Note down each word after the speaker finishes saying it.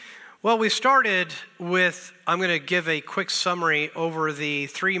Well, we started with, I'm going to give a quick summary over the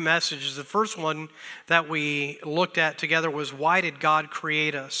three messages. The first one that we looked at together was, why did God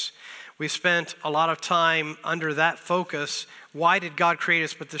create us? We spent a lot of time under that focus. Why did God create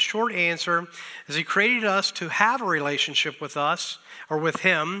us? But the short answer is He created us to have a relationship with us, or with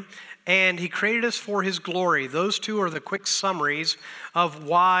Him, and He created us for His glory. Those two are the quick summaries of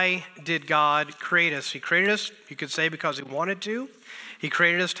why did God create us. He created us, you could say, because He wanted to. He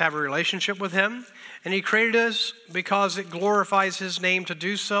created us to have a relationship with Him, and He created us because it glorifies His name to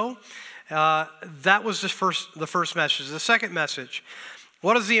do so. That was the first message. The second message,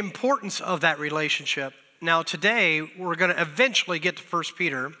 what is the importance of that relationship? Now today, we're going to eventually get to 1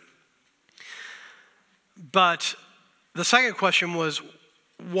 Peter, but the second question was,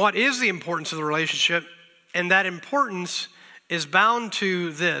 what is the importance of the relationship? And that importance is bound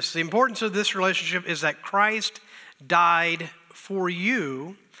to this. The importance of this relationship is that Christ died for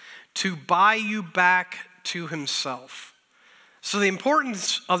you to buy you back to Himself. So the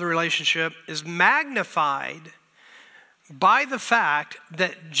importance of the relationship is magnified by the fact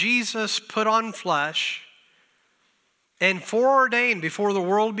that Jesus put on flesh and foreordained before the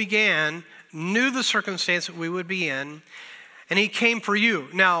world began, knew the circumstance that we would be in, and He came for you.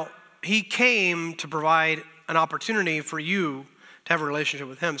 Now, He came to provide an opportunity for you to have a relationship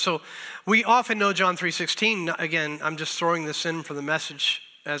with Him. So we often know John 3:16. Again, I'm just throwing this in for the message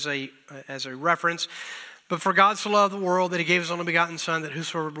as a reference. But for God so loved the world that He gave His only begotten Son, that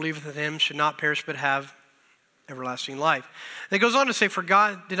whosoever believeth in Him should not perish but have everlasting life. And it goes on to say, for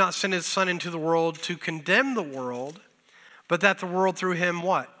God did not send His Son into the world to condemn the world, but that the world through Him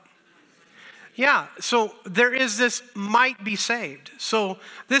what? Yeah, so there is this might be saved. So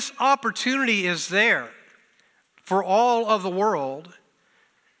this opportunity is there for all of the world.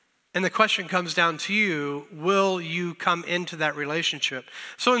 And the question comes down to you, will you come into that relationship?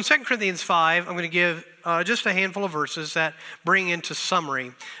 So in 2 Corinthians 5, I'm going to give just a handful of verses that bring into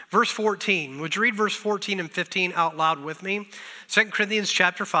summary. Verse 14, would you read verse 14 and 15 out loud with me? 2 Corinthians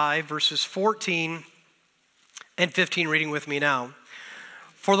chapter 5, verses 14 and 15, reading with me now.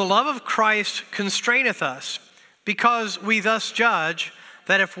 For the love of Christ constraineth us, because we thus judge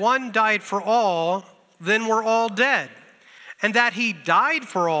that if one died for all, then we're all dead. And that He died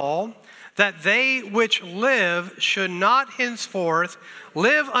for all, that they which live should not henceforth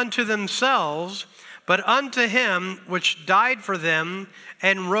live unto themselves, but unto Him which died for them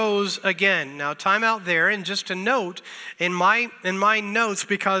and rose again. Now, time out there, and just a note in my notes,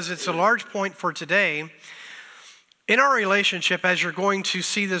 because it's a large point for today. In our relationship, as you're going to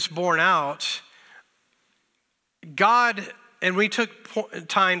see this borne out, God, and we took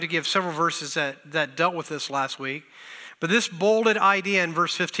time to give several verses that dealt with this last week, but this bolded idea in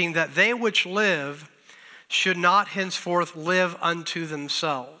verse 15, that they which live should not henceforth live unto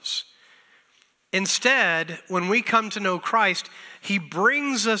themselves. Instead, when we come to know Christ, He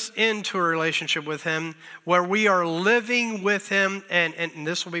brings us into a relationship with Him where we are living with Him, and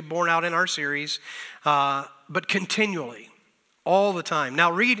this will be borne out in our series, but continually, all the time.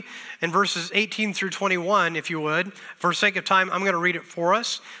 Now read in verses 18 through 21, if you would. For sake of time, I'm going to read it for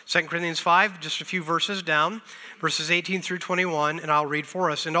us. 2 Corinthians 5, just a few verses down, verses 18 through 21, and I'll read for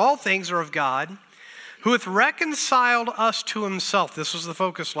us. And all things are of God, who hath reconciled us to Himself. This was the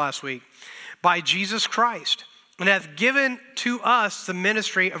focus last week. By Jesus Christ, and hath given to us the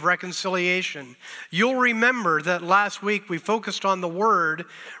ministry of reconciliation. You'll remember that last week we focused on the word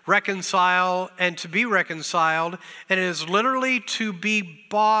reconcile and to be reconciled, and it is literally to be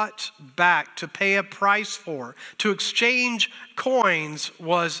bought back, to pay a price for. To exchange coins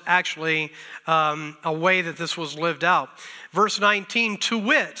was actually a way that this was lived out. Verse 19, to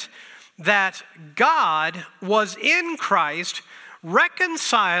wit, that God was in Christ,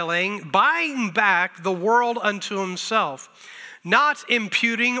 reconciling, buying back the world unto Himself, not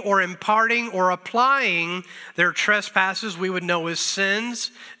imputing or imparting or applying their trespasses, we would know as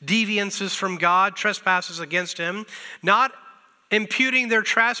sins, deviances from God, trespasses against Him, not imputing their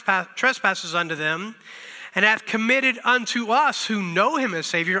trespasses unto them, and hath committed unto us who know Him as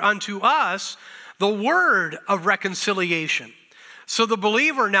Savior, unto us the word of reconciliation. So the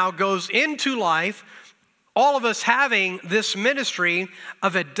believer now goes into life, all of us having this ministry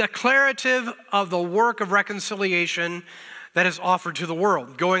of a declarative of the work of reconciliation that is offered to the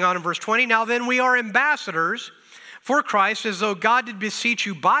world. Going on in verse 20, now then we are ambassadors for Christ, as though God did beseech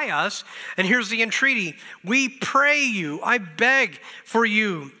you by us. And here's the entreaty. We pray you, I beg for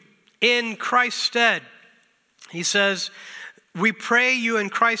you in Christ's stead. He says, we pray you in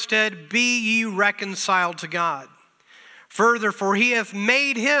Christ's stead, be ye reconciled to God. Further, for He hath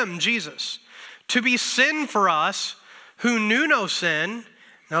made Him, Jesus, to be sin for us who knew no sin,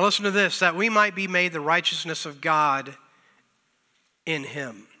 Now listen to this, that we might be made the righteousness of God in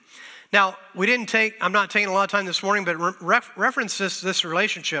him. Now, I'm not taking a lot of time this morning, but reference this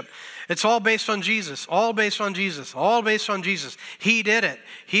relationship. It's all based on Jesus, all based on Jesus, all based on Jesus. He did it.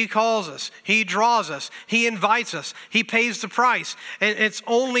 He calls us. He draws us. He invites us. He pays the price. And it's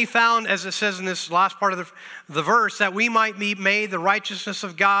only found, as it says in this last part of the verse, that we might be made the righteousness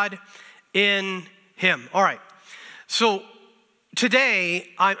of God in him. All right. So today,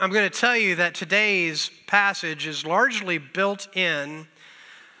 I'm going to tell you that today's passage is largely built in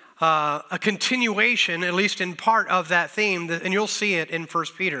a continuation, at least in part of that theme, and you'll see it in 1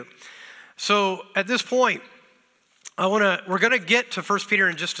 Peter. So at this point, we're going to get to 1 Peter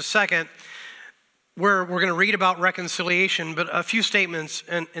in just a second, where we're going to read about reconciliation, but a few statements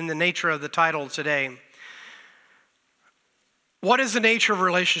in the nature of the title today. What is the nature of a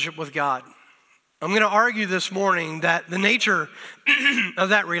relationship with God? I'm going to argue this morning that the nature of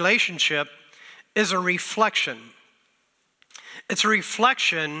that relationship is a reflection. It's a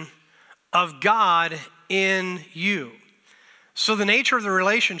reflection of God in you. So the nature of the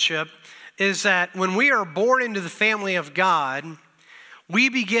relationship is that when we are born into the family of God, we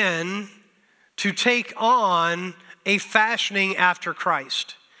begin to take on a fashioning after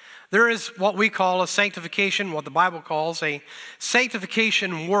Christ. There is what we call a sanctification, what the Bible calls a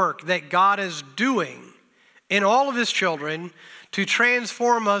sanctification work that God is doing in all of his children to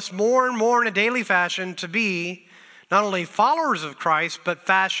transform us more and more in a daily fashion to be not only followers of Christ, but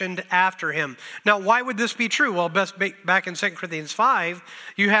fashioned after him. Now, why would this be true? Well, back in 2 Corinthians 5,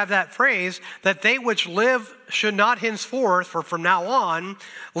 you have that phrase that they which live should not henceforth, for from now on,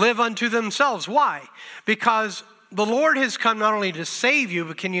 live unto themselves. Why? Because the Lord has come not only to save you,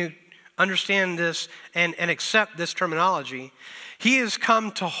 but can you understand this and accept this terminology? He has come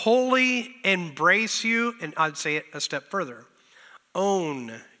to wholly embrace you, and I'd say it a step further,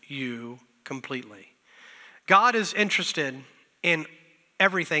 own you completely. God is interested in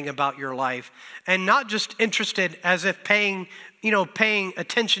everything about your life, and not just interested as if paying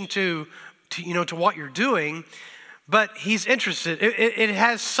attention to what you're doing, but he's interested. It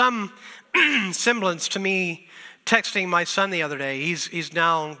has some semblance to me texting my son the other day. He's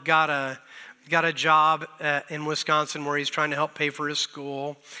now got a job in Wisconsin where he's trying to help pay for his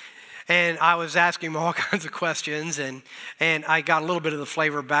school. And I was asking him all kinds of questions, and I got a little bit of the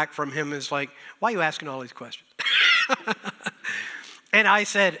flavor back from him. Is like, why are you asking all these questions? And I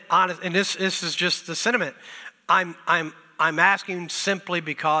said, honest, and this is just the sentiment. I'm asking simply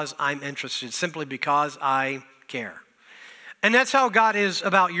because I'm interested, simply because I care. And that's how God is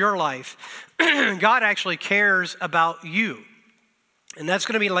about your life. God actually cares about you. And that's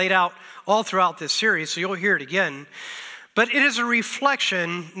going to be laid out all throughout this series, so you'll hear it again. But it is a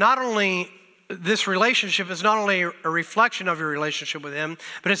reflection, this relationship is not only a reflection of your relationship with him,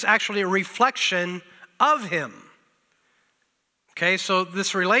 but it's actually a reflection of him. Okay, so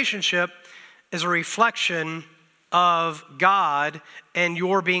this relationship is a reflection of God and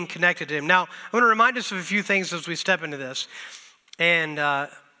your being connected to him. Now, I'm going to remind us of a few things as we step into this. And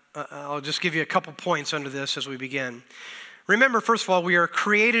I'll just give you a couple points under this as we begin. Remember, first of all, we are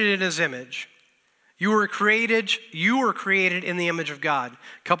created in his image. You were created in the image of God.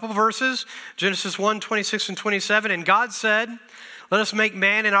 A couple of verses, Genesis 1, 26 and 27. And God said, let us make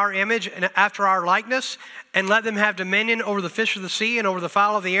man in our image and after our likeness, and let them have dominion over the fish of the sea, and over the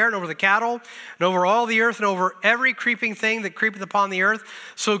fowl of the air, and over the cattle, and over all the earth, and over every creeping thing that creepeth upon the earth.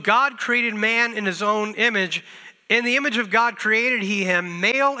 So God created man in his own image. In the image of God created he him,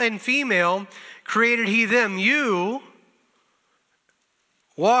 male and female created he them. You,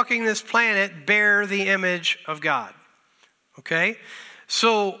 walking this planet, bear the image of God. Okay?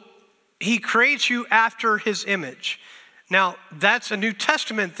 So he creates you after his image. Now, that's a New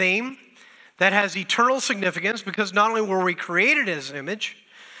Testament theme that has eternal significance, because not only were we created in his image,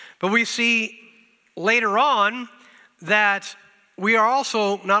 but we see later on that we are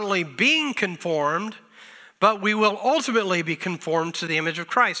also not only being conformed, but we will ultimately be conformed to the image of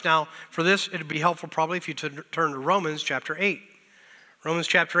Christ. Now, for this, it would be helpful probably if you turn to Romans chapter 8. Romans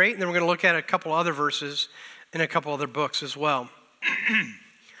chapter 8, and then we're going to look at a couple other verses in a couple other books as well.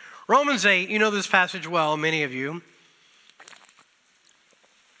 Romans 8, you know this passage well, many of you.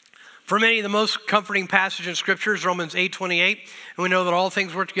 For many, the most comforting passage in Scripture is Romans 8:28, and we know that all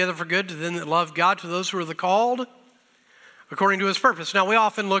things work together for good to them that love God, to those who are the called according to his purpose. Now, we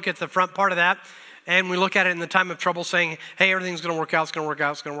often look at the front part of that, and we look at it in the time of trouble saying, hey, everything's going to work out, it's going to work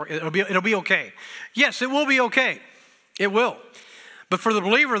out, it's going to work, it'll be okay. Yes, it will be okay. It will. But for the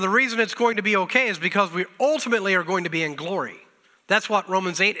believer, the reason it's going to be okay is because we ultimately are going to be in glory. That's what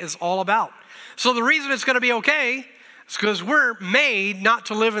Romans 8 is all about. So the reason it's going to be okay It's because we're made not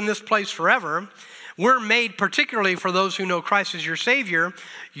to live in this place forever. We're made particularly for those who know Christ as your Savior.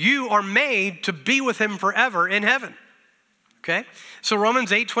 You are made to be with him forever in heaven. Okay? So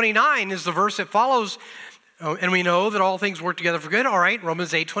Romans 8:29 is the verse that follows. And we know that all things work together for good. All right,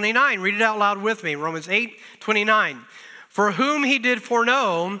 Romans 8:29. Read it out loud with me. Romans 8:29. For whom he did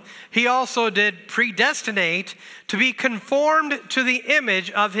foreknow, he also did predestinate to be conformed to the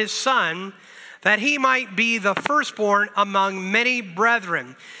image of his Son, that he might be the firstborn among many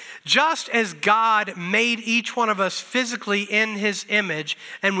brethren. Just as God made each one of us physically in his image,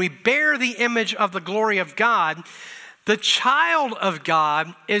 and we bear the image of the glory of God, the child of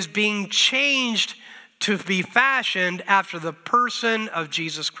God is being changed to be fashioned after the person of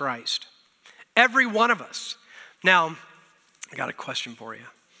Jesus Christ. Every one of us. Now, I got a question for you.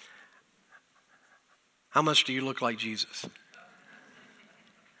 How much do you look like Jesus?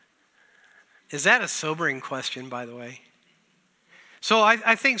 Is that a sobering question, by the way? So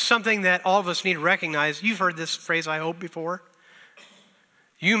I think something that all of us need to recognize, you've heard this phrase, I hope, before.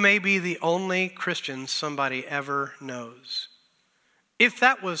 You may be the only Christian somebody ever knows. If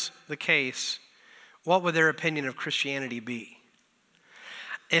that was the case, what would their opinion of Christianity be?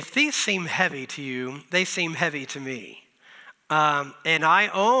 If these seem heavy to you, they seem heavy to me. And I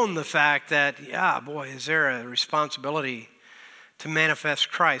own the fact that, is there a responsibility to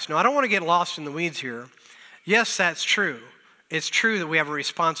manifest Christ? Now, I don't want to get lost in the weeds here. Yes, that's true. It's true that we have a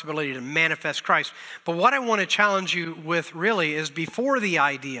responsibility to manifest Christ. But what I want to challenge you with really is before the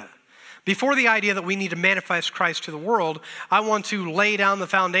idea that we need to manifest Christ to the world, I want to lay down the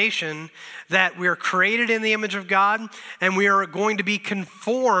foundation that we are created in the image of God and we are going to be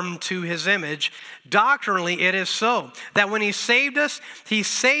conformed to his image. Doctrinally, it is so that when he saved us, he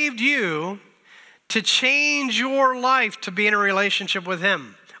saved you to change your life to be in a relationship with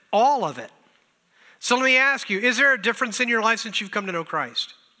him. All of it. So let me ask you, is there a difference in your life since you've come to know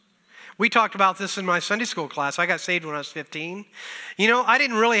Christ? We talked about this in my Sunday school class. I got saved when I was 15. You know, I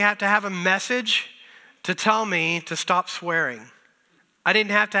didn't really have to have a message to tell me to stop swearing. I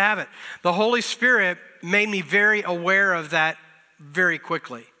didn't have to have it. The Holy Spirit made me very aware of that very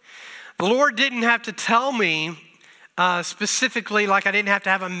quickly. The Lord didn't have to tell me specifically, like I didn't have to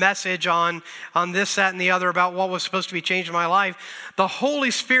have a message on this, that, and the other about what was supposed to be changed in my life. The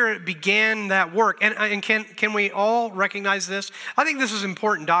Holy Spirit began that work. And can we all recognize this? I think this is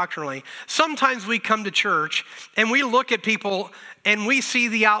important doctrinally. Sometimes we come to church and we look at people and we see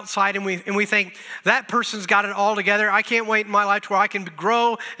the outside and we think, that person's got it all together. I can't wait in my life to where I can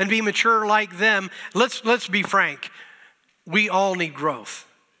grow and be mature like them. Let's be frank. We all need growth.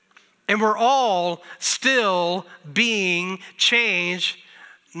 And we're all still being changed.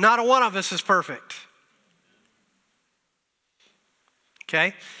 Not a one of us is perfect.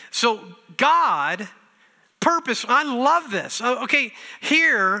 Okay? So God, purpose, I love this. Okay,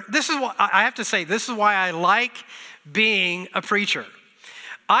 here, this is what I have to say, this is why I like being a preacher.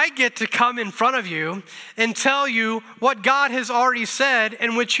 I get to come in front of you and tell you what God has already said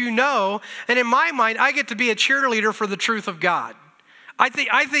and which you know. And in my mind, I get to be a cheerleader for the truth of God. I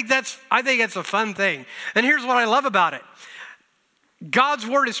think that's a fun thing. And here's what I love about it. God's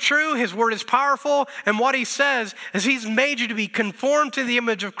word is true, his word is powerful, and what he says is he's made you to be conformed to the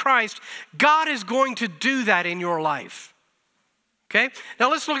image of Christ. God is going to do that in your life. Okay? Now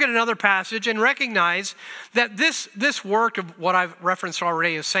let's look at another passage and recognize that this work of what I've referenced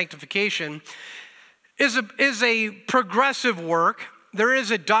already as sanctification is a progressive work. There is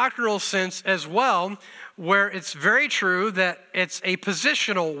a doctrinal sense as well, where it's very true that it's a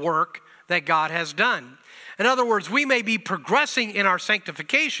positional work that God has done. In other words, we may be progressing in our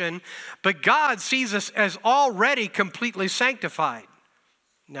sanctification, but God sees us as already completely sanctified.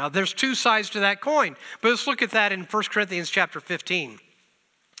 Now, there's two sides to that coin, but let's look at that in 1 Corinthians chapter 15.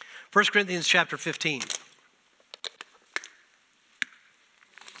 1 Corinthians chapter 15.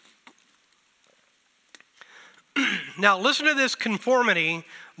 Now, listen to this conformity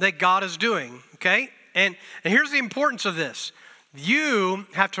that God is doing, okay? And here's the importance of this. You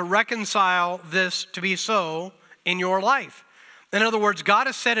have to reconcile this to be so in your life. In other words, God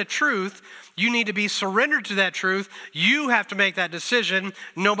has said a truth. You need to be surrendered to that truth. You have to make that decision.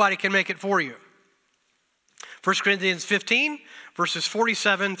 Nobody can make it for you. 1 Corinthians 15, verses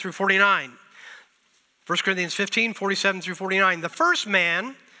 47 through 49. 1 Corinthians 15, 47 through 49. The first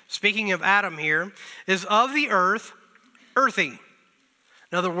man, speaking of Adam here, is of the earth, earthy.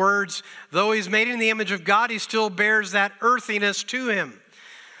 In other words, though he's made in the image of God, he still bears that earthiness to him.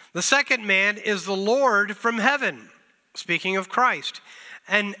 The second man is the Lord from heaven, speaking of Christ.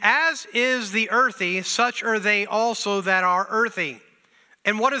 And as is the earthy, such are they also that are earthy.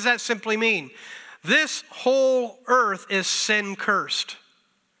 And what does that simply mean? This whole earth is sin cursed.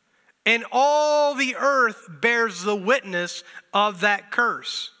 And all the earth bears the witness of that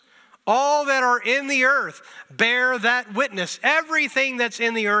curse. All that are in the earth bear that witness. Everything that's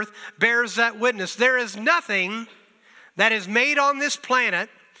in the earth bears that witness. There is nothing that is made on this planet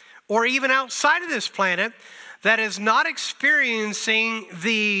or even outside of this planet that is not experiencing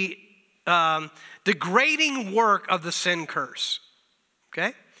the degrading work of the sin curse.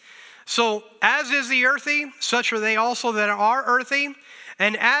 Okay? So, as is the earthy, such are they also that are earthy.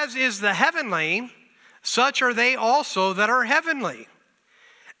 And as is the heavenly, such are they also that are heavenly.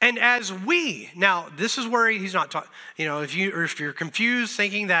 And as we, now this is where he's not talking, if you're confused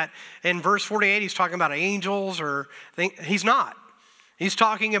thinking that in verse 48 he's talking about angels he's not. He's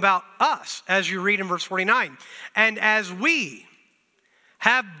talking about us, as you read in verse 49. And as we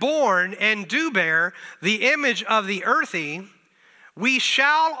have borne and do bear the image of the earthy, we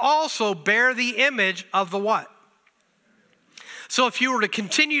shall also bear the image of the what? So if you were to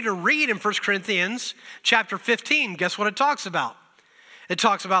continue to read in 1 Corinthians chapter 15, guess what it talks about? It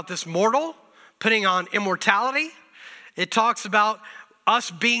talks about this mortal putting on immortality. It talks about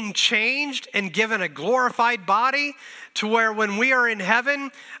us being changed and given a glorified body to where when we are in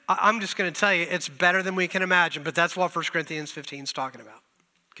heaven, I'm just going to tell you, it's better than we can imagine. But that's what 1 Corinthians 15 is talking about.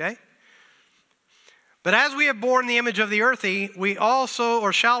 Okay? But as we have borne the image of the earthy, we also,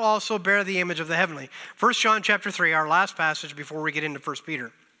 or shall also, bear the image of the heavenly. 1 John chapter 3, our last passage before we get into 1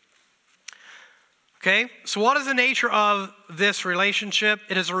 Peter. Okay, so what is the nature of this relationship?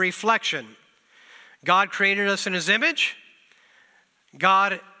 It is a reflection. God created us in his image.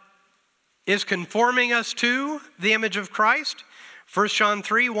 God is conforming us to the image of Christ. 1 John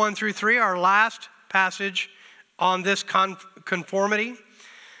 3, 1 through 3, our last passage on this conformity.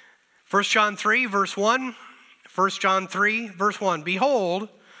 1 John 3, verse 1. 1 John 3, verse 1. Behold,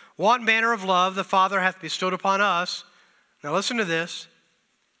 what manner of love the Father hath bestowed upon us. Now listen to this.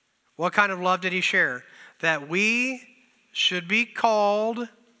 What kind of love did he share? That we should be called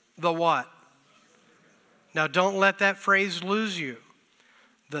the what? Now don't let that phrase lose you.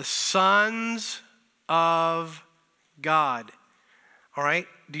 The sons of God. All right?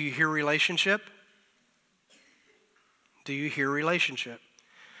 Do you hear relationship? Do you hear relationship?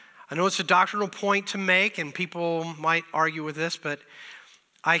 I know it's a doctrinal point to make, and people might argue with this, but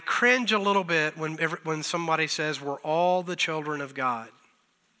I cringe a little bit when somebody says we're all the children of God.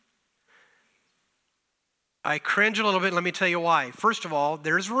 I cringe a little bit. Let me tell you why. First of all,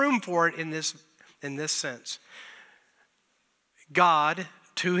 there's room for it in this sense. God,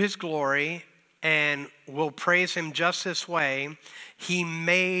 to his glory, and we'll praise him just this way, he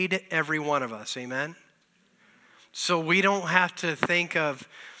made every one of us. Amen? So we don't have to think of,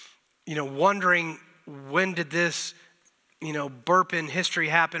 wondering when did this, burp in history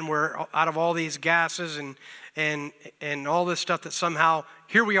happen where out of all these gases and all this stuff that somehow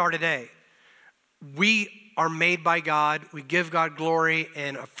here we are today. We are made by God. We give God glory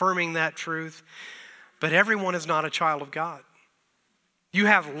and affirming that truth. But everyone is not a child of God. You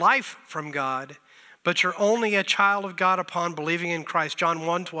have life from God, but you're only a child of God upon believing in Christ. John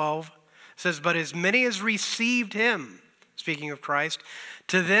 1:12 says, but as many as received him, speaking of Christ,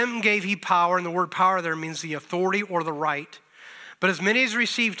 to them gave he power, and the word power there means the authority or the right. But as many as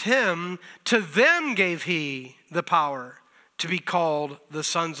received him, to them gave he the power to be called the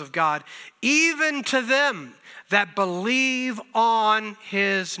sons of God, even to them that believe on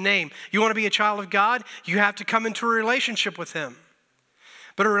his name. You want to be a child of God? You have to come into a relationship with him.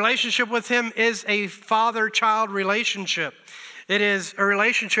 But a relationship with him is a father-child relationship. It is a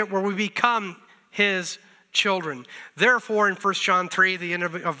relationship where we become his children. Therefore, in 1 John 3, the end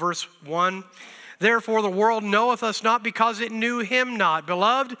of verse 1, therefore the world knoweth us not because it knew him not.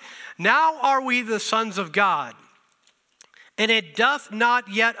 Beloved, now are we the sons of God. And it doth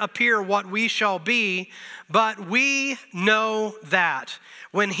not yet appear what we shall be, but we know that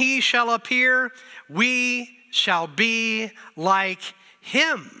when he shall appear, we shall be like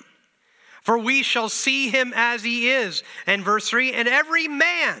him. For we shall see him as he is. And verse 3, and every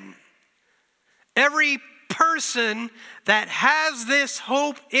man, every person that has this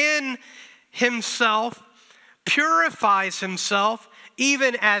hope in himself purifies himself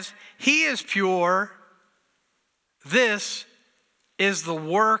even as he is pure. This is the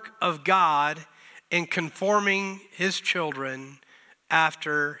work of God in conforming his children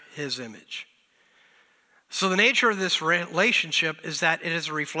after his image. So the nature of this relationship is that it is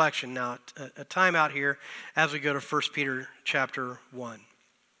a reflection. Now, a time out here as we go to 1 Peter chapter 1.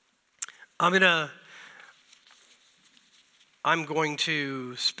 I'm going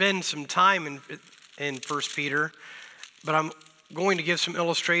to spend some time in 1 Peter, but I'm going to give some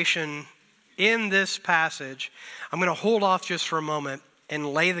illustration in this passage. I'm going to hold off just for a moment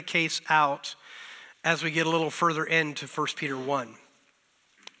and lay the case out as we get a little further into 1 Peter 1.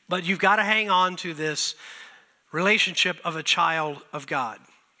 But you've got to hang on to this relationship of a child of God.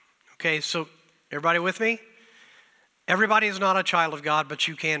 Okay, so everybody with me? Everybody is not a child of God, but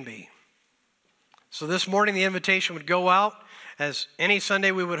you can be. So this morning the invitation would go out, as any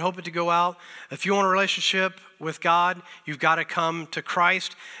Sunday we would hope it to go out. If you want a relationship with God, you've got to come to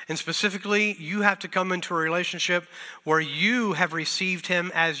Christ. And specifically, you have to come into a relationship where you have received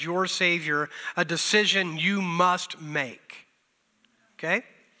him as your Savior, a decision you must make. Okay?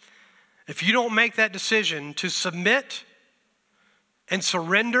 If you don't make that decision to submit and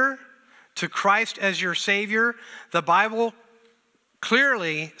surrender to Christ as your Savior, the Bible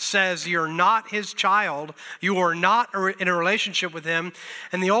clearly says you're not his child. You are not in a relationship with him.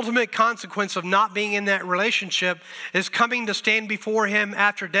 And the ultimate consequence of not being in that relationship is coming to stand before him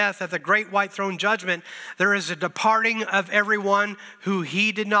after death at the great white throne judgment. There is a departing of everyone who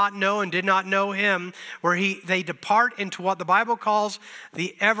he did not know and did not know him, where they depart into what the Bible calls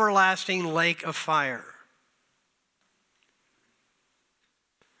the everlasting lake of fire.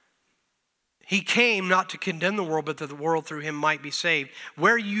 He came not to condemn the world, but that the world through him might be saved.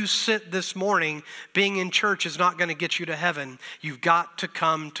 Where you sit this morning, being in church, is not going to get you to heaven. You've got to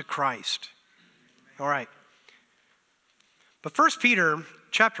come to Christ. All right. But 1 Peter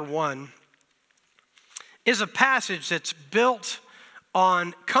chapter 1 is a passage that's built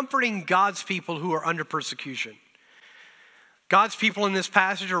on comforting God's people who are under persecution. God's people in this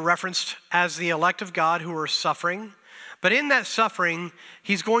passage are referenced as the elect of God who are suffering. But in that suffering,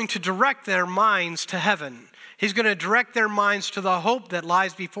 he's going to direct their minds to heaven. He's going to direct their minds to the hope that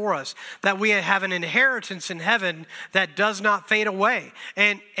lies before us, that we have an inheritance in heaven that does not fade away.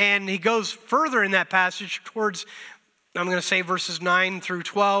 And he goes further in that passage towards, I'm going to say verses 9 through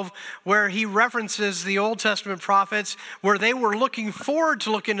 12, where he references the Old Testament prophets, where they were looking forward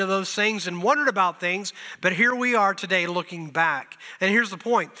to look into those things and wondered about things. But here we are today looking back. And here's the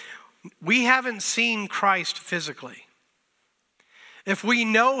point. We haven't seen Christ physically. If we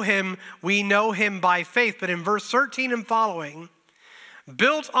know him by faith. But in verse 13 and following,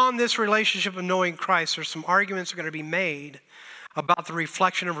 built on this relationship of knowing Christ, there's some arguments that are going to be made about the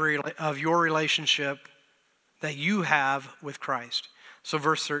reflection of your relationship that you have with Christ. So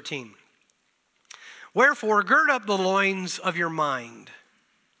verse 13. Wherefore, gird up the loins of your mind.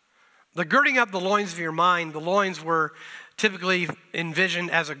 The girding up the loins of your mind, the loins were typically envisioned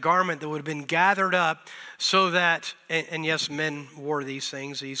as a garment that would have been gathered up so that, and yes, men wore these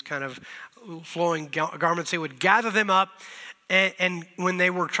things, these kind of flowing garments. They would gather them up, and when they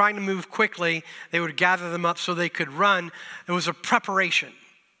were trying to move quickly, they would gather them up so they could run. It was a preparation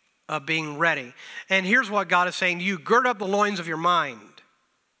of being ready. And here's what God is saying to you. Gird up the loins of your mind.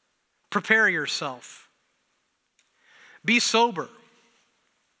 Prepare yourself. Be sober.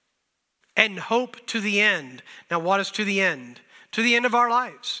 And hope to the end. Now, what is to the end? To the end of our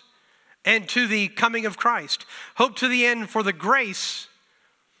lives. And to the coming of Christ. Hope to the end for the grace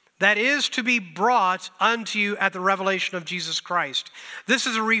that is to be brought unto you at the revelation of Jesus Christ. This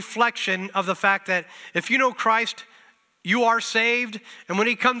is a reflection of the fact that if you know Christ, you are saved. And when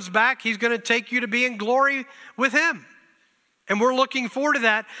he comes back, he's going to take you to be in glory with him. And we're looking forward to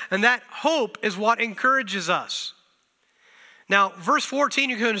that. And that hope is what encourages us. Now, verse 14,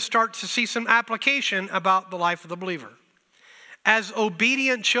 you're going to start to see some application about the life of the believer. As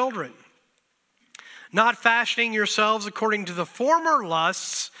obedient children, not fashioning yourselves according to the former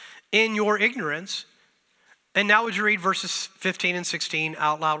lusts in your ignorance. And now would you read verses 15 and 16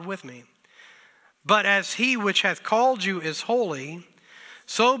 out loud with me? But as he which hath called you is holy,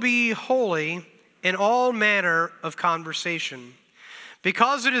 so be holy in all manner of conversation.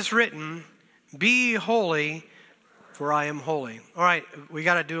 Because it is written, be holy, for I am holy. All right, we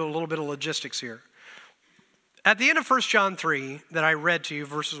got to do a little bit of logistics here. At the end of 1 John 3 that I read to you,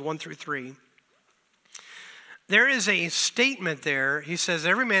 verses 1 through 3, there is a statement there. He says,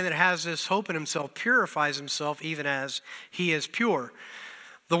 every man that has this hope in himself purifies himself even as he is pure.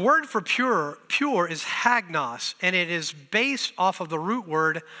 The word for pure is hagnos, and it is based off of the root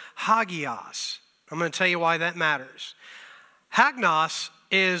word hagios. I'm going to tell you why that matters. Hagnos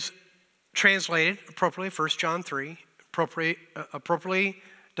is translated appropriately, 1 John 3, appropriately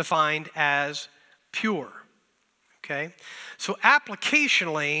defined as pure. Okay? So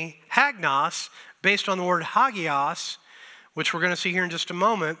applicationally, hagnos, based on the word hagios, which we're going to see here in just a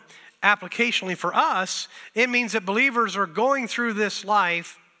moment, applicationally for us, it means that believers are going through this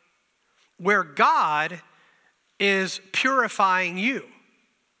life where God is purifying you.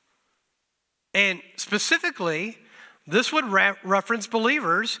 And specifically, This would reference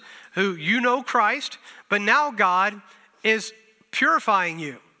believers who you know Christ, but now God is purifying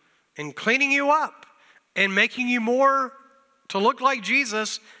you and cleaning you up and making you more to look like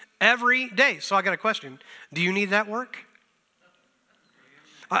Jesus every day. So I got a question. Do you need that work?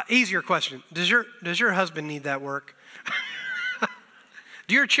 Easier question. Does your husband need that work?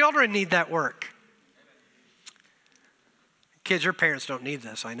 Do your children need that work? Kids, your parents don't need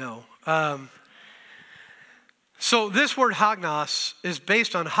this, I know. So this word hagnos is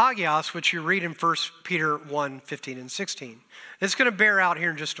based on hagios, which you read in 1 Peter 1, 15 and 16. It's going to bear out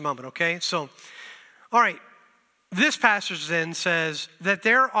here in just a moment, okay? So, all right. This passage then says that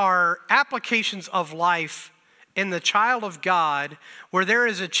there are applications of life in the child of God where there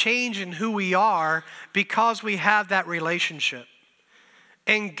is a change in who we are because we have that relationship.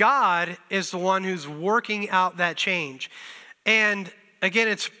 And God is the one who's working out that change. And again,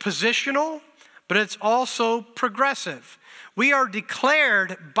 it's positional, but it's also progressive. We are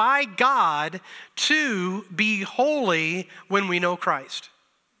declared by God to be holy when we know Christ.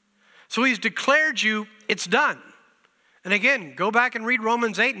 So he's declared you, it's done. And again, go back and read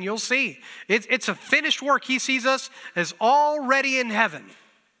Romans 8 and you'll see. It's a finished work. He sees us as already in heaven.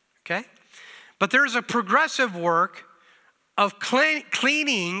 Okay? But there's a progressive work of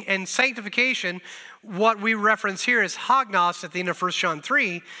cleaning and sanctification. What we reference here is hagnos at the end of 1 John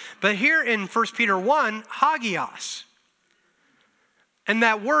 3. But here in 1 Peter 1, hagios. And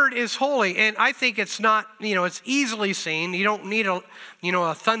that word is holy. And I think it's not, it's easily seen. You don't need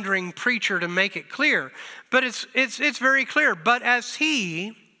a thundering preacher to make it clear. But it's very clear. But as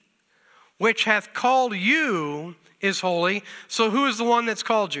he which hath called you is holy, so who is the one that's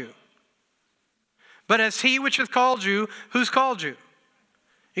called you? But as he which hath called you, who's called you?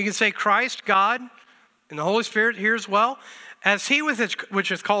 You can say Christ, God, and the Holy Spirit here as well. As he which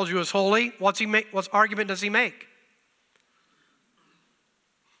hath called you is holy, what argument does he make?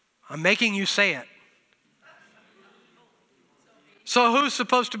 I'm making you say it. So who's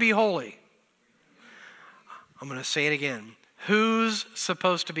supposed to be holy? I'm going to say it again. Who's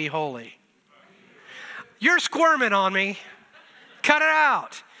supposed to be holy? You're squirming on me. Cut it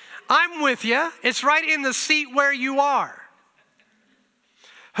out. I'm with you. It's right in the seat where you are.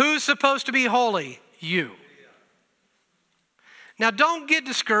 Who's supposed to be holy? You. Now don't get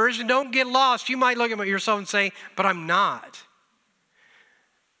discouraged and don't get lost. You might look at yourself and say, but I'm not.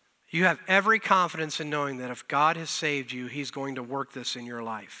 You have every confidence in knowing that if God has saved you, he's going to work this in your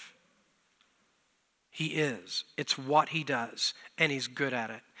life. He is. It's what he does, and he's good at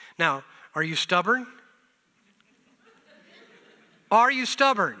it. Now, are you stubborn? Are you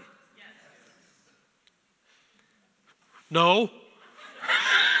stubborn? Yes. No.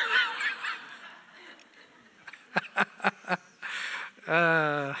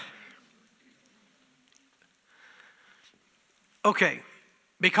 Okay.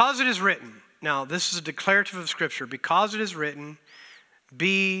 Because it is written, now this is a declarative of Scripture, because it is written,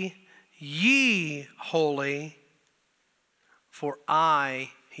 be ye holy, for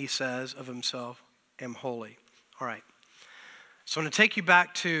I, he says of himself, am holy. All right. So I'm going to take you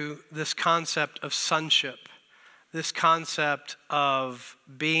back to this concept of sonship, this concept of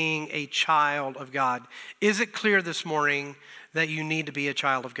being a child of God. Is it clear this morning that you need to be a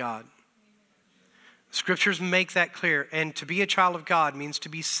child of God? Scriptures make that clear. And to be a child of God means to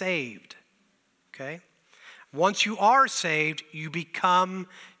be saved. Okay? Once you are saved, you become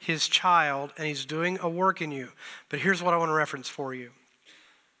his child, and he's doing a work in you. But here's what I want to reference for you.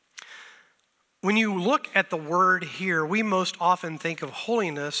 When you look at the word here, we most often think of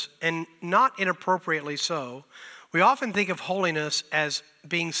holiness, and not inappropriately so. We often think of holiness as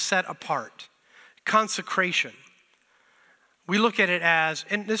being set apart, consecration. We look at it as,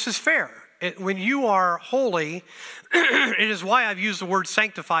 and this is fair, when you are holy, it is why I've used the word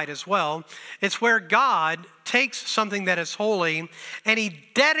sanctified as well. It's where God takes something that is holy and he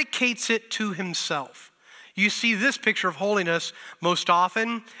dedicates it to himself. You see this picture of holiness most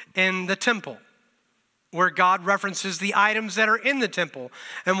often in the temple, where God references the items that are in the temple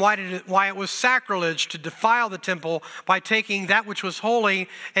and why it was sacrilege to defile the temple by taking that which was holy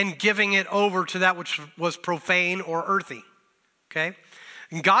and giving it over to that which was profane or earthy. Okay?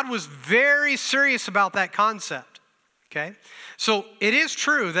 And God was very serious about that concept, okay? So it is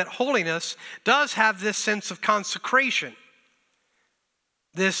true that holiness does have this sense of consecration.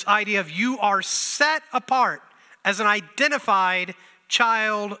 This idea of you are set apart as an identified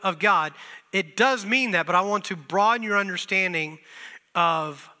child of God. It does mean that, but I want to broaden your understanding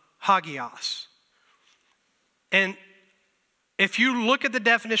of hagios. And if you look at the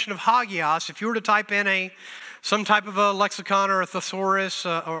definition of hagios, if you were to type in a some type of a lexicon or a thesaurus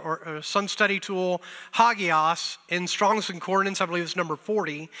or some study tool, hagios, in Strong's Concordance, I believe it's number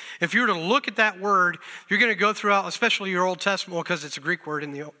 40. If you were to look at that word, you're going to go throughout, especially your Old Testament, because it's a Greek word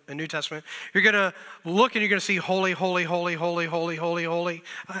in the New Testament. You're going to look and you're going to see holy, holy, holy, holy, holy, holy, holy,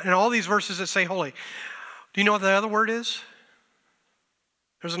 and all these verses that say holy. Do you know what the other word is?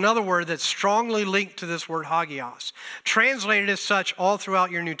 There's another word that's strongly linked to this word hagios, translated as such all throughout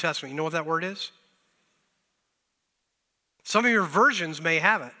your New Testament. You know what that word is? Some of your versions may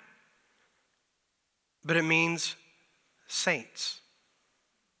have it, but it means saints.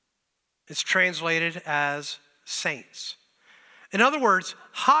 It's translated as saints. In other words,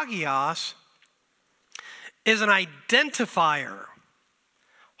 hagios is an identifier.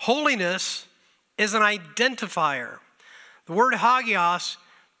 Holiness is an identifier. The word hagios,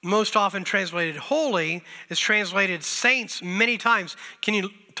 most often translated holy, is translated saints many times. Can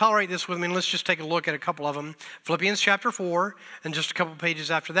you tolerate this with me? And let's just take a look at a couple of them. Philippians chapter 4, and just a couple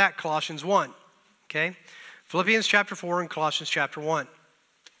pages after that, Colossians 1. Okay? Philippians chapter 4 and Colossians chapter 1.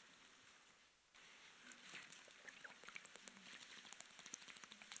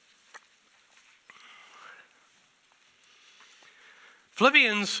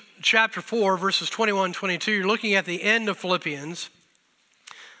 Philippians chapter 4, verses 21, 22, you're looking at the end of Philippians,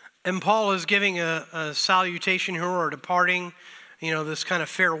 and Paul is giving a salutation here, or departing, this kind of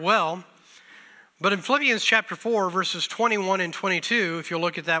farewell. But in Philippians chapter 4, verses 21 and 22, if you'll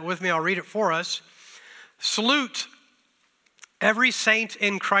look at that with me, I'll read it for us. Salute every saint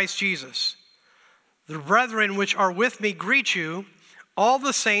in Christ Jesus. The brethren which are with me greet you. All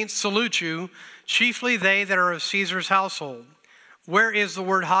the saints salute you, chiefly they that are of Caesar's household. Where is the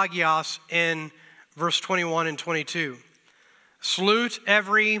word hagios in verse 21 and 22? Salute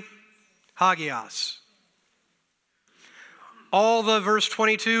every hagios. All the verse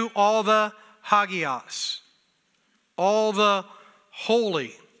 22, all the hagios. All the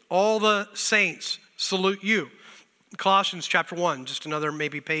holy, all the saints salute you. Colossians chapter 1, just another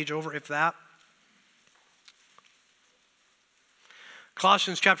maybe page over, if that.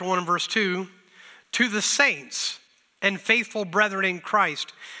 Colossians chapter 1 and verse 2, to the saints and faithful brethren in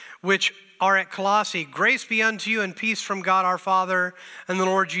Christ, which are at Colossae, grace be unto you and peace from God our Father and the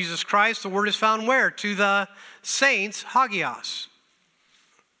Lord Jesus Christ. The word is found where? To the saints, hagios.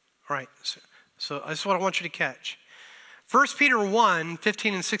 All right, so this is what I want you to catch. 1 Peter 1,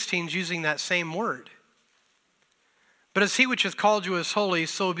 15 and 16 is using that same word. But as he which hath called you is holy,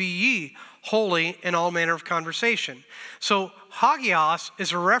 so be ye holy in all manner of conversation. So hagios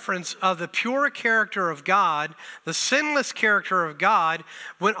is a reference of the pure character of God, the sinless character of God,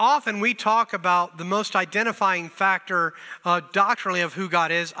 when often we talk about the most identifying factor doctrinally of who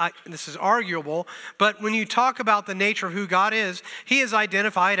God is. This is arguable, but when you talk about the nature of who God is, he is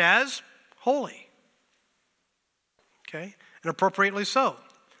identified as holy. Okay, and appropriately so.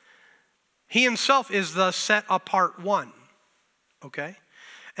 He himself is the set apart one, okay?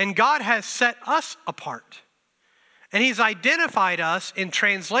 And God has set us apart. And he's identified us in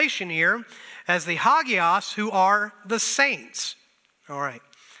translation here as the hagios, who are the saints. All right.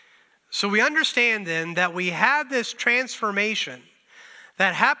 So we understand then that we have this transformation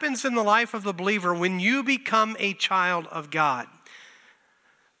that happens in the life of the believer when you become a child of God.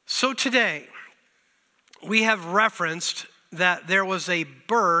 So today, we have referenced that there was a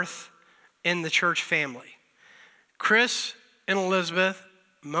birth in the church family. Chris and Elizabeth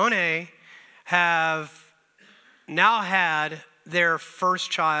Monet have now had their first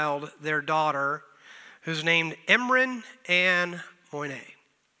child, their daughter, who's named Emryn Ann Monet.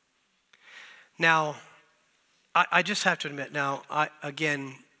 Now, I just have to admit, now, I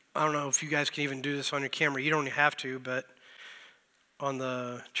don't know if you guys can even do this on your camera. You don't have to, but on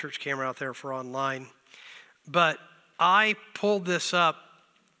the church camera out there for online. But I pulled this up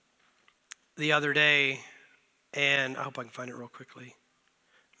the other day, and I hope I can find it real quickly.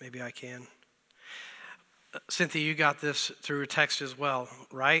 Maybe I can. Cynthia, you got this through a text as well,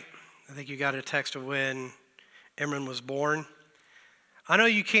 right? I think you got a text of when Emryn was born. I know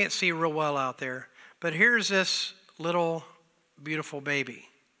you can't see real well out there, but here's this little beautiful baby.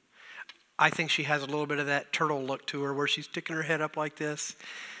 I think she has a little bit of that turtle look to her, where she's sticking her head up like this.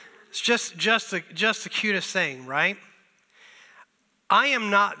 It's just the cutest thing, right?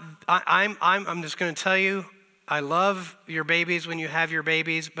 I'm just going to tell you, I love your babies when you have your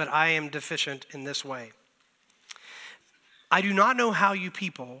babies, but I am deficient in this way. I do not know how you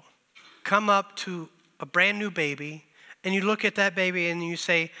people come up to a brand new baby and you look at that baby and you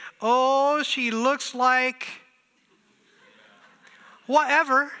say, oh, she looks like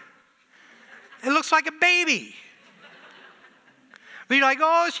whatever. It looks like a baby. But you're like,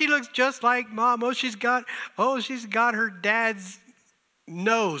 oh, she looks just like mom. Oh, she's got her dad's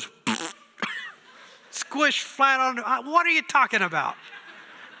nose squished flat on. What are you talking about?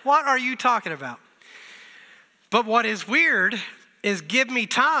 What are you talking about? But what is weird is give me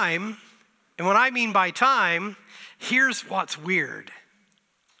time. And what I mean by time, here's what's weird.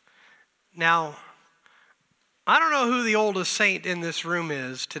 Now, I don't know who the oldest saint in this room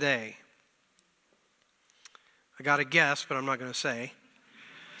is today. I got a guess, but I'm not going to say.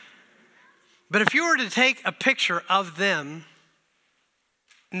 But if you were to take a picture of them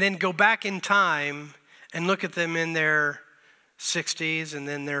and then go back in time and look at them in their 60s and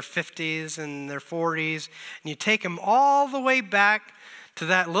then their 50s and their 40s, and you take them all the way back to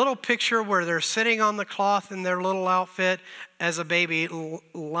that little picture where they're sitting on the cloth in their little outfit as a baby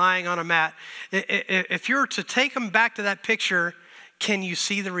lying on a mat. If you were to take them back to that picture, can you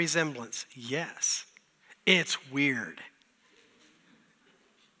see the resemblance? Yes. It's weird.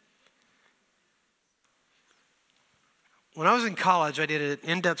 When I was in college, I did an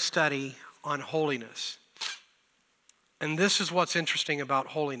in-depth study on holiness. And this is what's interesting about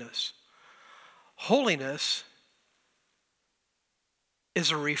holiness. Holiness is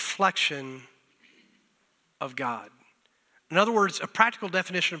a reflection of God. In other words, a practical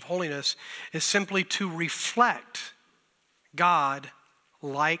definition of holiness is simply to reflect God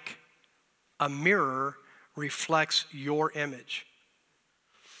like a mirror reflects your image.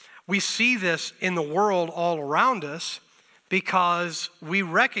 We see this in the world all around us because we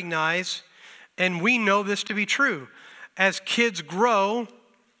recognize and we know this to be true. As kids grow,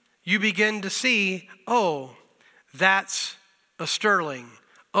 you begin to see, oh, that's a Sterling.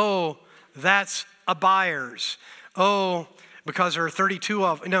 Oh, that's a Byers. Oh, because there are 32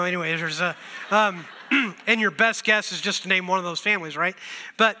 of, no, anyway, there's a, and your best guess is just to name one of those families, right?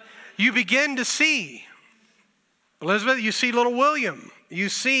 But you begin to see, Elizabeth, you see little William. You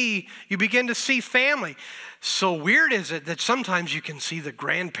begin to see family. So weird is it that sometimes you can see the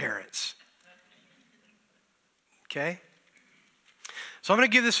grandparents. Okay? So I'm going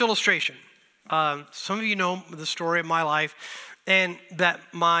to give this illustration. Some of you know the story of my life, and that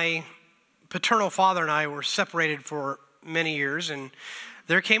my paternal father and I were separated for many years, and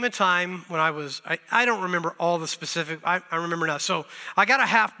there came a time when I don't remember all the specific, I remember now. So I got a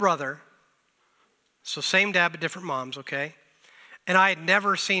half brother, so same dad but different moms, okay? And I had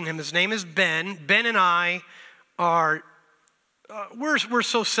never seen him. His name is Ben. Ben and I are, we're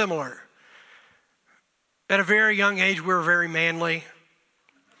so similar. At a very young age, we were very manly,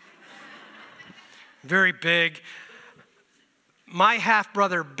 very big. My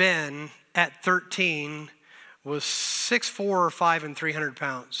half-brother Ben, at 13, was 6'4" or 5 and 300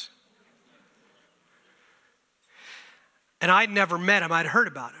 pounds. And I'd never met him. I'd heard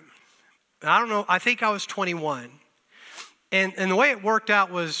about him. And I don't know, I think I was 21. And the way it worked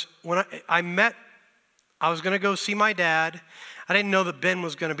out was when I was going to go see my dad. I didn't know that Ben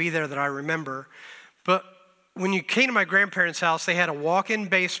was going to be there that I remember. But when you came to my grandparents' house, they had a walk-in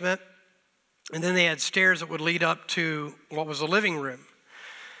basement, and then they had stairs that would lead up to what was a living room.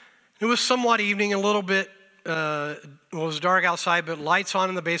 It was somewhat evening, a little bit, it was dark outside, but lights on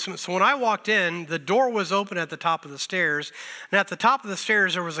in the basement. So when I walked in, the door was open at the top of the stairs. And at the top of the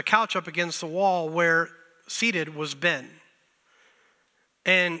stairs, there was a couch up against the wall where seated was Ben.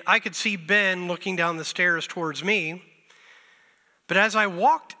 And I could see Ben looking down the stairs towards me. But as I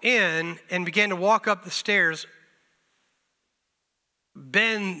walked in and began to walk up the stairs,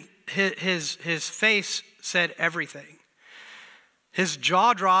 Ben, his face said everything. His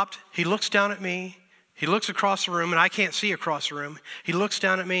jaw dropped. He looks down at me. He looks across the room, and I can't see across the room. He looks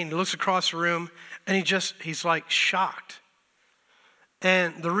down at me, and he looks across the room, and he's like shocked.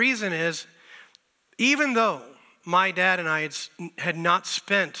 And the reason is, even though my dad and I had not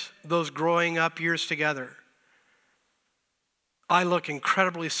spent those growing up years together, I look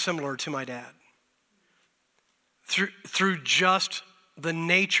incredibly similar to my dad. Through just the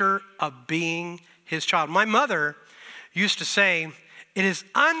nature of being his child. My mother used to say, it is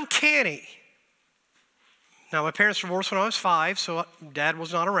uncanny. Now, my parents divorced when I was 5, so dad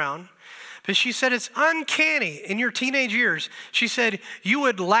was not around. But she said, it's uncanny in your teenage years. She said, you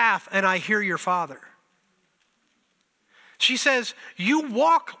would laugh and I hear your father. She says, you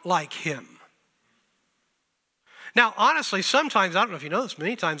walk like him. Now, honestly, sometimes, I don't know if you know this,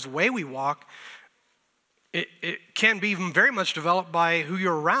 many times the way we walk, it can be even very much developed by who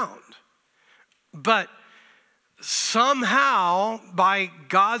you're around. But somehow, by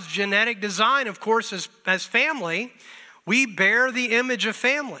God's genetic design, of course, as family, we bear the image of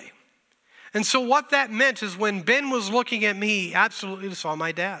family. And so what that meant is when Ben was looking at me, he absolutely saw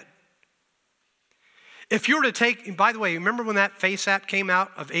my dad. If you were to take, by the way, remember when that Face app came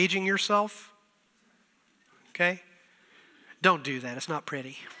out of aging yourself? Okay? Don't do that. It's not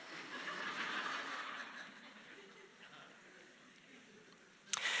pretty.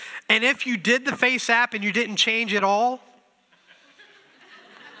 And if you did the Face app and you didn't change at all,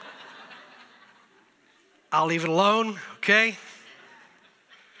 I'll leave it alone, okay?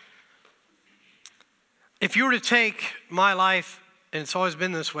 If you were to take my life, and it's always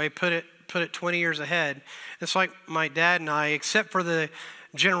been this way, put it 20 years ahead, it's like my dad and I, except for the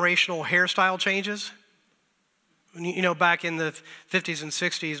generational hairstyle changes. You know, back in the 50s and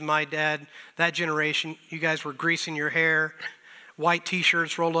 60s, my dad, that generation, you guys were greasing your hair, white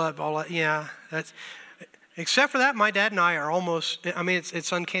T-shirts rolled up, all that. Yeah, that's. Except for that, my dad and I are almost. I mean,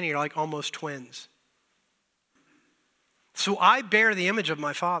 it's uncanny. You're like almost twins. So I bear the image of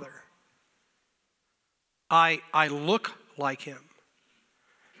my father. I look like him.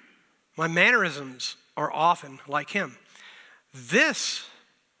 My mannerisms are often like him. This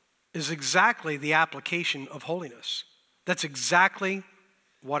is exactly the application of holiness. That's exactly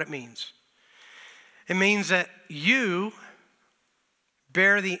what it means. It means that you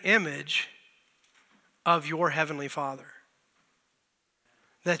bear the image of your heavenly Father.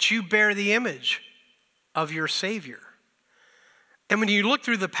 That you bear the image of your Savior. And when you look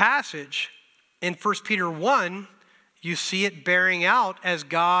through the passage in 1 Peter 1, you see it bearing out as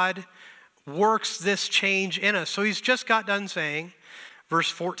God works this change in us. So he's just got done saying, verse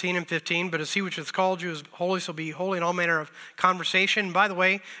 14 and 15, but as he which hath called you is holy, so be holy in all manner of conversation. By the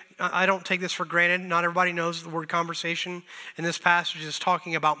way, I don't take this for granted. Not everybody knows the word conversation. And this passage is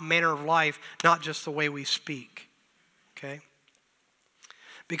talking about manner of life, not just the way we speak. Okay?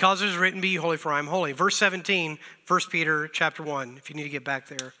 Because it is written, be ye holy, for I am holy. Verse 17, 1 Peter chapter 1, if you need to get back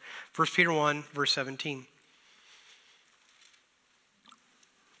there. 1 Peter 1, verse 17.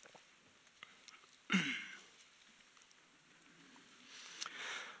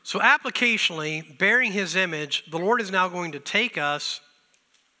 So applicationally, bearing his image, the Lord is now going to take us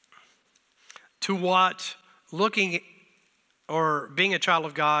to what looking or being a child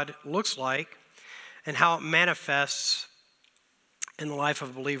of God looks like and how it manifests in the life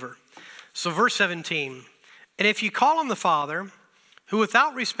of a believer. So verse 17, and if you call on the Father, who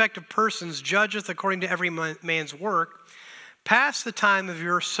without respect of persons judgeth according to every man's work, pass the time of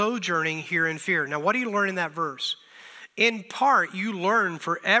your sojourning here in fear. Now what do you learn in that verse? In part, you learn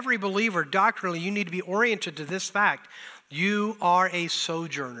for every believer doctrinally, you need to be oriented to this fact. You are a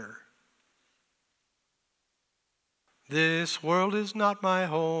sojourner. This world is not my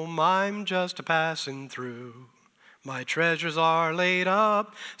home, I'm just a passing through. My treasures are laid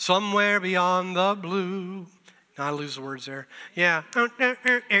up somewhere beyond the blue. Now I lose the words there. Yeah.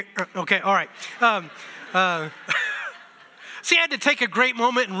 Okay, all right. See, I had to take a great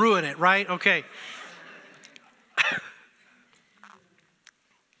moment and ruin it, right? Okay.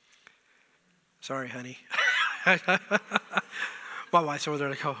 Sorry, honey. My wife's over there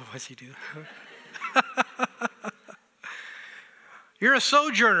like, oh, what's he do? You're a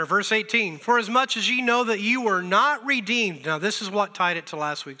sojourner, verse 18. For as much as ye know that you were not redeemed. Now, this is what tied it to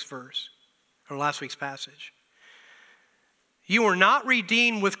last week's verse, or last week's passage. You were not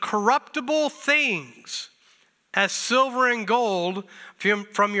redeemed with corruptible things, as silver and gold,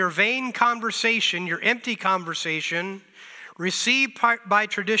 from your vain conversation, your empty conversation, received by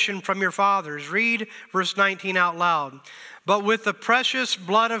tradition from your fathers. Read verse 19 out loud. But with the precious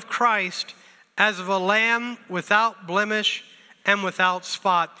blood of Christ, as of a lamb without blemish and without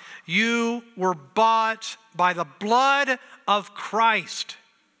spot. You were bought by the blood of Christ.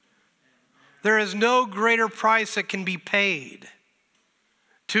 There is no greater price that can be paid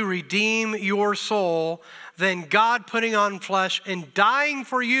to redeem your soul than God putting on flesh and dying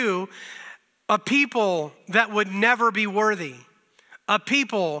for you, a people that would never be worthy, a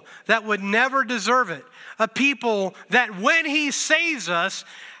people that would never deserve it, a people that when he saves us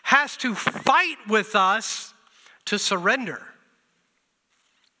has to fight with us to surrender.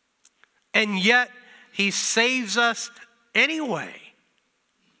 And yet he saves us anyway.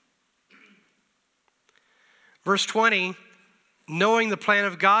 Verse 20, knowing the plan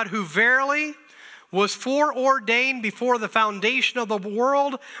of God, who verily was foreordained before the foundation of the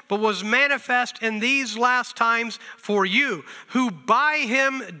world, but was manifest in these last times for you, who by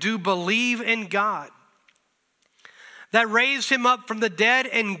him do believe in God, that raised him up from the dead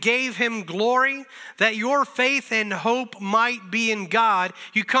and gave him glory, that your faith and hope might be in God.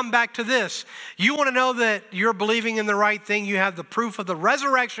 You come back to this. You want to know that you're believing in the right thing, you have the proof of the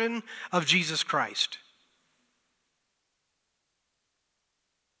resurrection of Jesus Christ.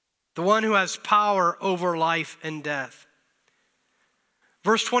 The one who has power over life and death.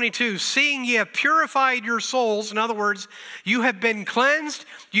 Verse 22, seeing ye have purified your souls, in other words, you have been cleansed,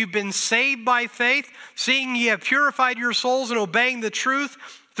 you've been saved by faith, seeing ye have purified your souls and obeying the truth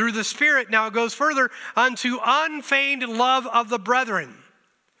through the Spirit. Now it goes further, unto unfeigned love of the brethren.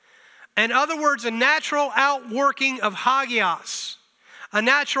 In other words, a natural outworking of hagios, a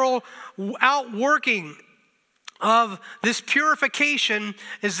natural outworking of this purification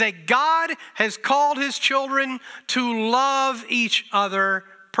is that God has called his children to love each other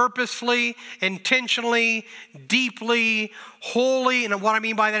purposefully, intentionally, deeply, wholly. And what I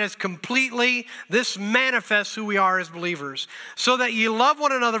mean by that is completely. This manifests who we are as believers. So that you love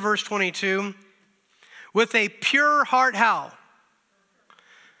one another, verse 22, with a pure heart. How?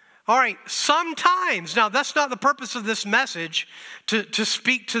 All right, sometimes, now that's not the purpose of this message to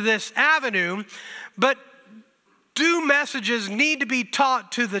speak to this avenue, but do messages need to be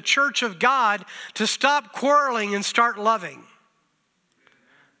taught to the church of God to stop quarreling and start loving?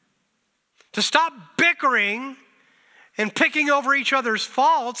 To stop bickering and picking over each other's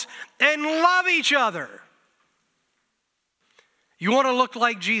faults and love each other. You want to look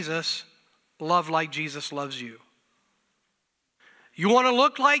like Jesus, love like Jesus loves you. You want to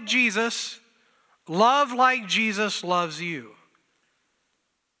look like Jesus, love like Jesus loves you.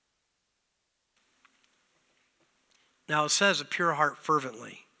 Now it says a pure heart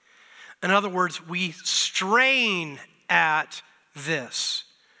fervently. In other words, we strain at this.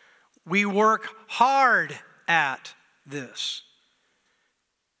 We work hard at this.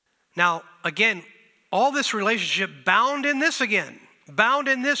 Now, again, all this relationship bound in this again, bound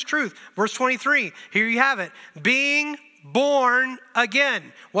in this truth. Verse 23, here you have it. Being born again.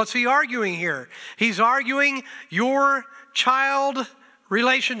 What's he arguing here? He's arguing your child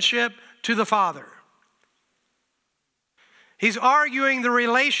relationship to the Father. He's arguing the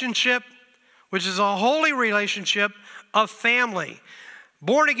relationship, which is a holy relationship of family.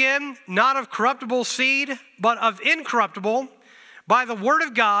 Born again, not of corruptible seed, but of incorruptible, by the word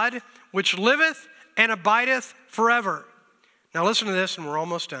of God, which liveth and abideth forever. Now listen to this, and we're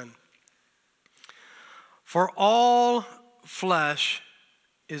almost done. For all flesh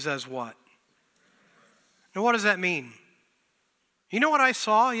is as what? Now what does that mean? You know what I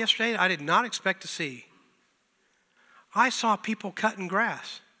saw yesterday I did not expect to see? I saw people cutting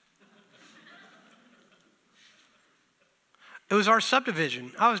grass. It was our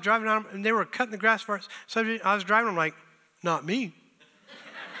subdivision. I was driving on, and they were cutting the grass for our subdivision. I was driving, I'm like, not me.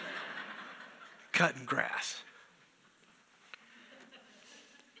 Cutting grass.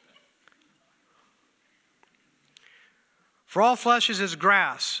 For all flesh is as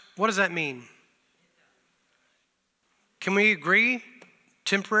grass. What does that mean? Can we agree?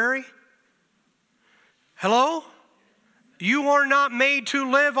 Temporary? Hello? You are not made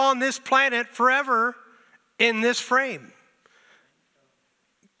to live on this planet forever in this frame.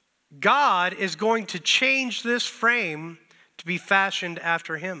 God is going to change this frame to be fashioned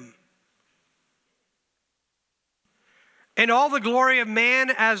after him. And all the glory of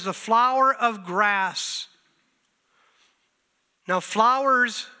man as the flower of grass. Now,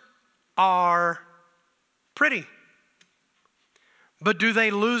 flowers are pretty, but do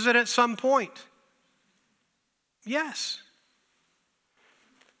they lose it at some point? Yes.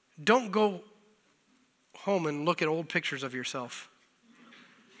 Don't go home and look at old pictures of yourself.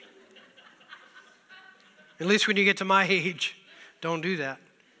 At least when you get to my age, don't do that.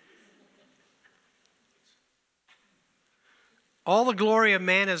 All the glory of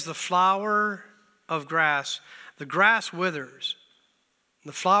man is the flower of grass. The grass withers,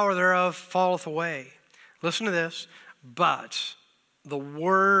 the flower thereof falleth away. Listen to this. But the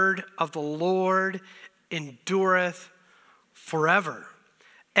word of the Lord endureth forever.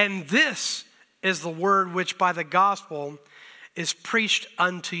 And this is the word which by the gospel is preached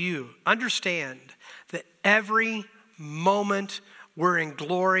unto you. Understand that every moment we're in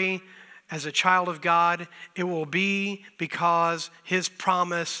glory as a child of God, it will be because his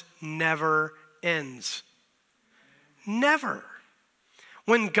promise never ends. Never.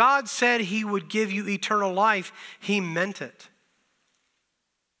 When God said he would give you eternal life, he meant it.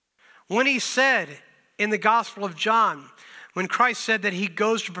 When he said in the Gospel of John, when Christ said that he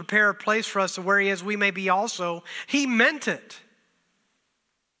goes to prepare a place for us where he is, we may be also, he meant it.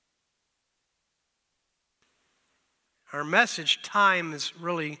 Our message time is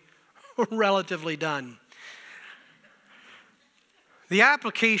really relatively done. The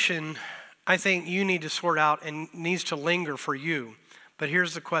application, I think you need to sort out and needs to linger for you. But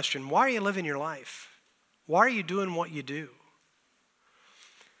here's the question. Why are you living your life? Why are you doing what you do?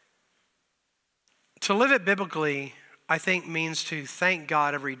 To live it biblically, I think, means to thank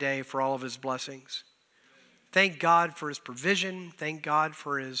God every day for all of his blessings. Thank God for his provision. Thank God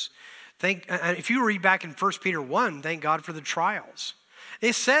for if you read back in 1 Peter 1, thank God for the trials.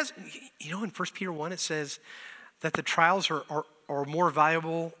 It says, in 1 Peter 1, it says that the trials are more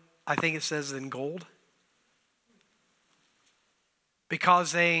valuable, I think it says, than gold.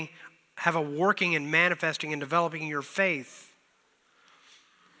 Because they have a working and manifesting and developing your faith.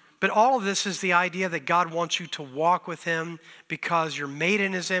 But all of this is the idea that God wants you to walk with him because you're made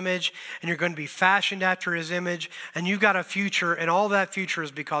in his image and you're going to be fashioned after his image and you've got a future, and all that future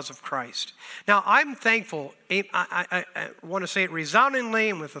is because of Christ. Now, I'm thankful. I want to say it resoundingly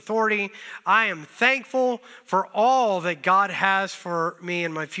and with authority. I am thankful for all that God has for me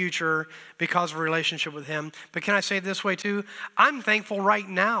in my future because of a relationship with him. But can I say it this way too? I'm thankful right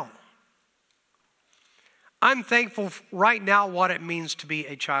now. I'm thankful right now what it means to be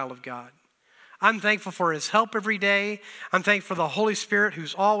a child of God. I'm thankful for his help every day. I'm thankful for the Holy Spirit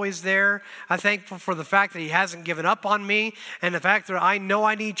who's always there. I'm thankful for the fact that he hasn't given up on me and the fact that I know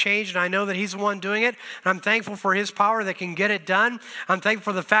I need change and I know that he's the one doing it. And I'm thankful for his power that can get it done. I'm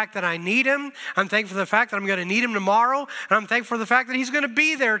thankful for the fact that I need him. I'm thankful for the fact that I'm going to need him tomorrow. And I'm thankful for the fact that he's going to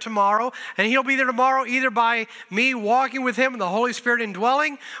be there tomorrow. And he'll be there tomorrow either by me walking with him and the Holy Spirit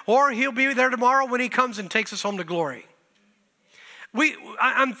indwelling, or he'll be there tomorrow when he comes and takes us home to glory.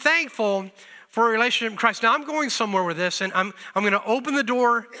 I'm thankful for a relationship in Christ. Now, I'm going somewhere with this, and I'm going to open the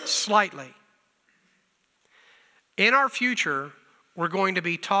door slightly. In our future, we're going to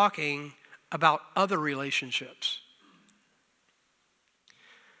be talking about other relationships.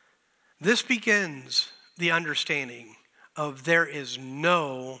 This begins the understanding of there is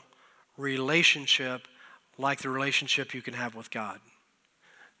no relationship like the relationship you can have with God.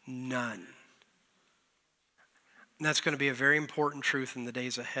 None. And that's going to be a very important truth in the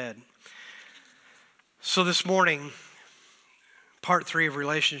days ahead. So this morning, part 3 of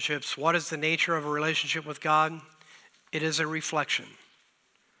relationships. What is the nature of a relationship with God? It is a reflection.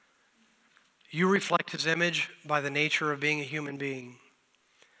 You reflect his image by the nature of being a human being.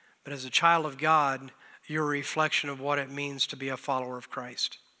 But as a child of God, you're a reflection of what it means to be a follower of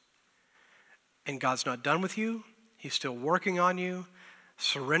Christ. And God's not done with you. He's still working on you.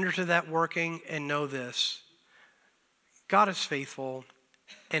 Surrender to that working and know this. God is faithful,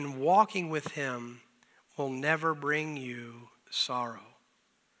 and walking with him will never bring you sorrow.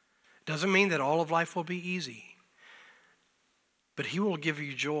 Doesn't mean that all of life will be easy, but he will give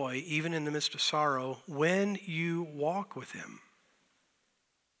you joy even in the midst of sorrow when you walk with him.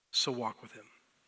 So walk with him.